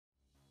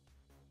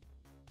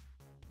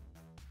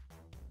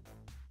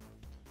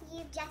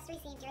just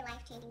received your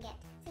life-changing gift.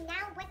 So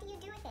now what do you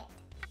do with it?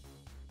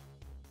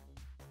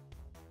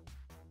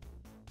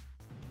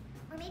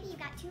 Or maybe you've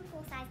got 2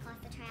 full-size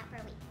cloths to try out for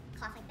a week. A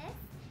cloth like this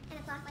and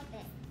a cloth like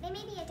this. They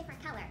may be a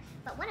different color,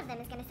 but one of them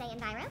is going to say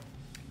Enviro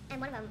and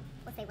one of them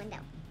will say Window.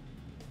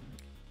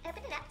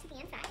 Open it up to the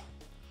inside,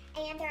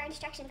 and there are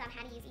instructions on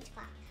how to use each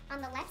cloth. On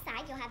the left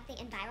side, you'll have the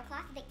Enviro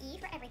cloth, the E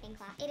for everything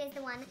cloth. It is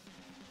the one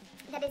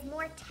that is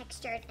more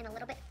textured and a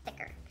little bit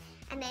thicker.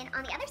 And then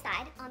on the other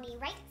side, on the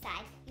right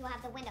side, you will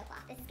have the Window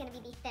cloth. This is going to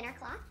be the thinner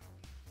cloth,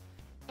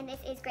 and this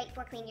is great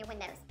for cleaning your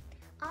windows.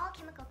 All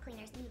chemical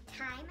cleaners need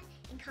time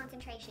and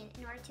concentration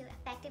in order to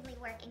effectively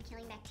work in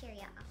killing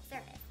bacteria off the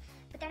surface.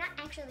 But they're not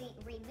actually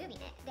removing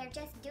it, they're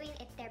just doing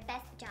their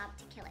best job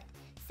to kill it.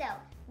 So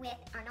with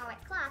our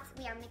Norwex cloths,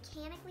 we are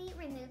mechanically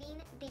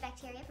removing the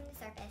bacteria from the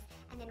surface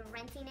and then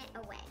rinsing it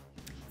away.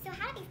 So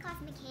how do these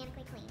cloths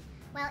mechanically clean?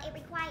 Well, it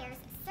requires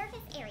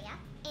surface area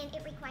and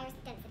it requires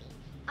density.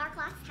 Our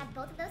cloths have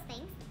both of those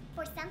things.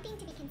 For something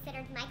to be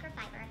considered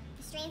microfiber,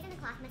 the strands in the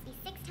cloth must be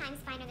 6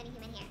 times finer than a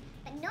human hair.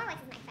 But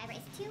Norwex's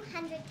microfiber is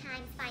 200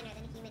 times finer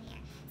than a human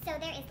hair. So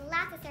there is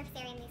lots of surface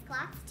area in these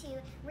cloths to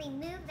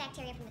remove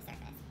bacteria from the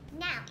surface.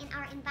 Now, in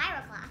our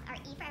Enviro cloth,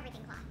 our E for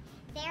everything cloth,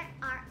 there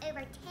are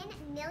over 10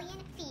 million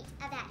feet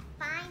of that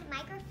fine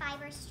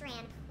microfiber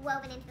strand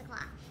woven into the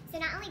cloth. So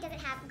not only does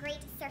it have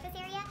great surface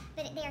area,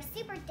 but they are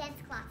super dense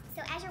cloths.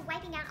 So as you're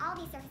wiping down all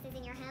these surfaces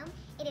in your home,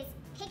 it is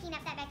picking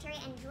up that bacteria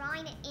and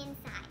drawing it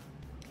inside.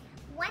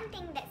 One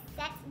thing that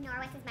sets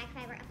Norwex's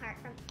microfiber apart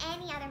from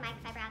any other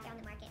microfiber out there on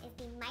the market is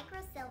the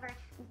microsilver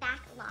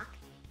back lock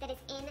that is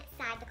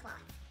inside the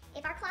cloth.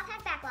 If our cloth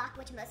has back lock,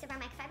 which most of our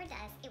microfiber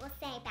does, it will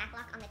say back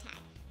lock on the tag.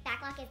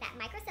 Back lock is that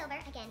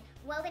microsilver, again,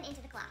 woven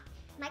into the cloth.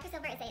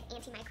 Microsilver is an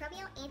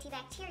antimicrobial,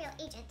 antibacterial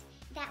agent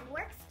that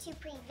works to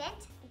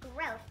prevent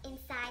growth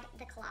inside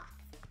the cloth.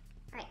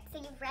 Alright, so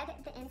you've read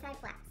the inside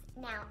flaps.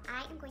 Now,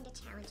 I am going to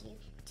challenge you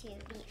to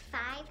the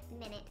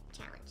 5-minute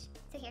challenge.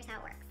 So here's how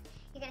it works.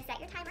 You're going to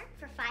set your timer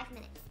for 5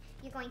 minutes.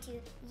 You're going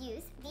to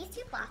use these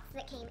 2 cloths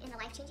that came in the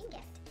life-changing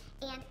gift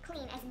and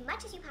clean as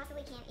much as you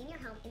possibly can in your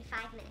home in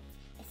 5 minutes.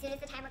 As soon as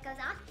the timer goes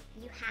off,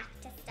 you have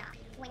to stop.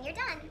 When you're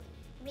done,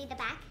 read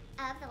the back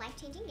of the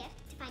life-changing gift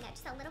to find out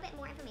just a little bit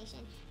more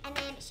information, and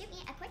then shoot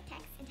me a quick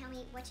text and tell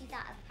me what you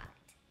thought of the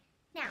product.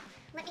 Now,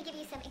 let me give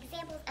you some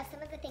examples of some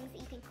of the things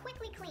that you can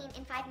quickly clean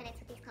in 5 minutes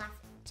with these cloths,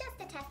 just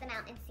to test them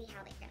out and see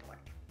how they're going to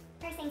work.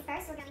 First things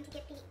first, we're going to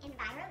get the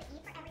Enviro, the E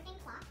for everything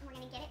cloth, and we're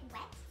going to get it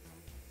wet.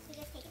 So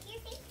just take it to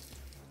your sink.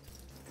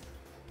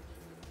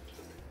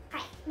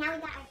 Alright, now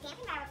we've got our damp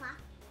Enviro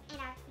cloth and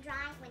our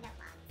dry Window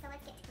cloth. So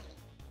let's get to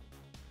cleaning.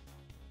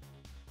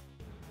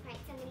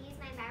 Alright, so I'm going to use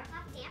my Enviro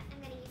cloth damp. I'm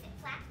going to use it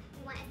flat.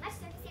 We want as much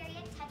surface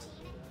area touching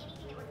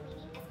anything that we're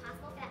cleaning as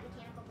possible for that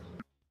mechanical clean.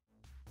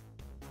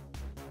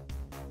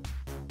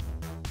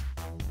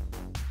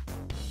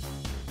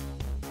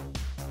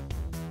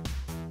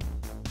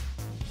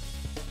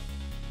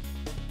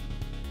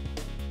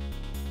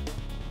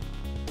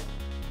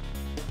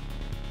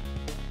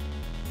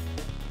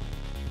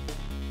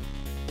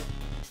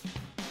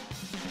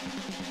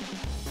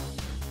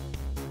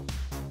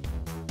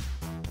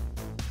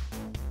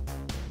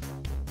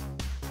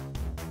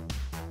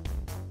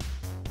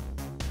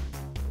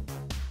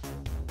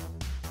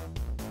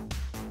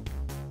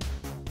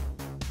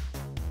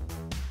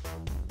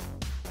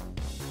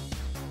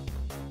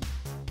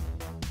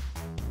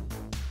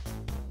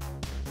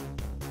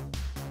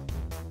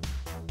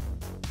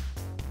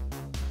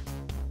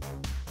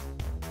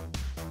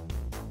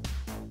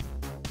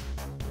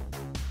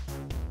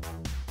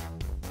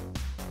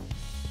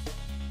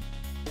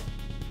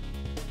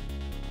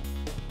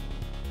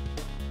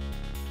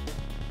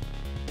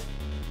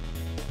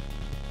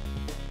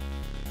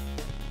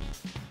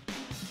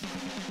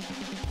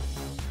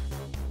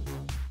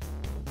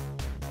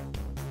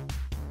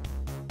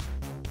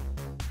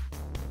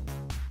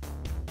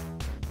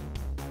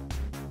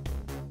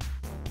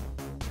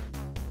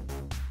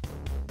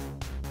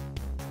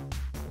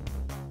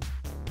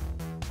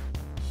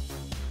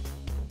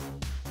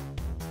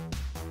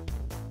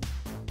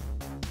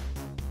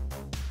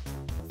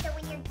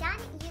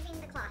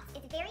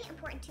 Very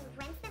important to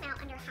rinse them out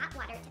under hot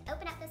water to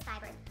open up those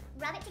fibers,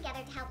 rub it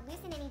together to help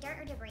loosen any dirt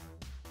or debris.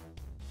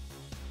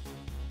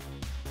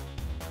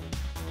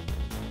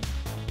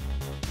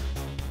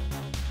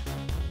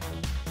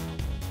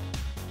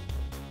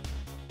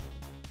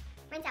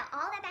 Rinse out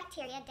all that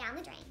bacteria down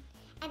the drain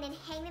and then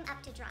hang them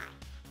up to dry.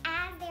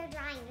 As they're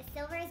drying, the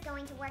silver is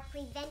going to work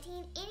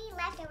preventing any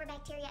leftover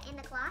bacteria in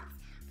the cloths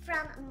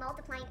from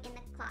multiplying in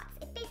the cloths.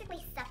 It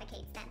basically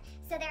suffocates them,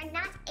 so they're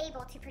not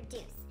able to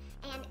produce.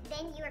 And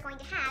then you are going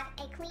to have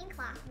a clean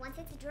cloth once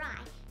it's dry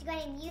to go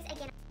ahead and use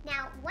again.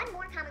 Now, one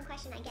more common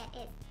question I get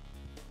is,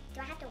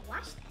 do I have to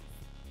wash this?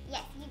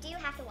 Yes, you do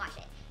have to wash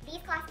it.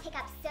 These cloths pick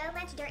up so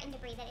much dirt and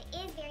debris that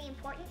it is very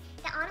important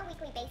that on a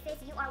weekly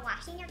basis you are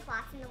washing your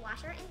cloths in the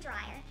washer and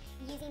dryer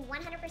using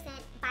 100%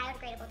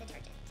 biodegradable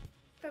detergent.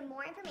 For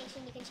more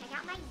information, you can check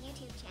out my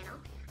YouTube channel.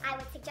 I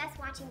would suggest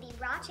watching the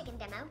raw chicken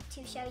demo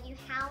to show you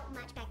how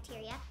much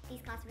bacteria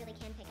these cloths really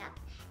can pick up.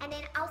 And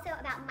then also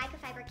about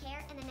microfiber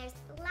care, and then there's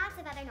lots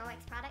of other Norwex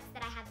products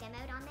that I have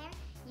demoed on there.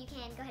 You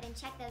can go ahead and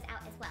check those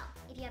out as well.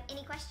 If you have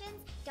any questions,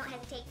 don't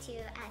hesitate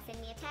to send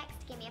me a text,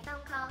 give me a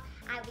phone call.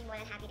 I will be more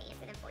than happy to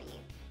answer them for you.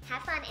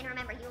 Have fun, and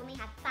remember, you only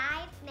have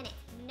 5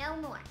 minutes, no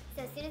more.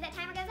 So as soon as that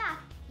timer goes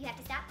off, you have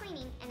to stop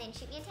cleaning and then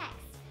shoot me a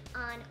text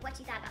on what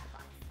you thought about the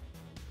cloths.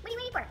 What are you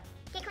waiting for?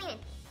 Get cleaning.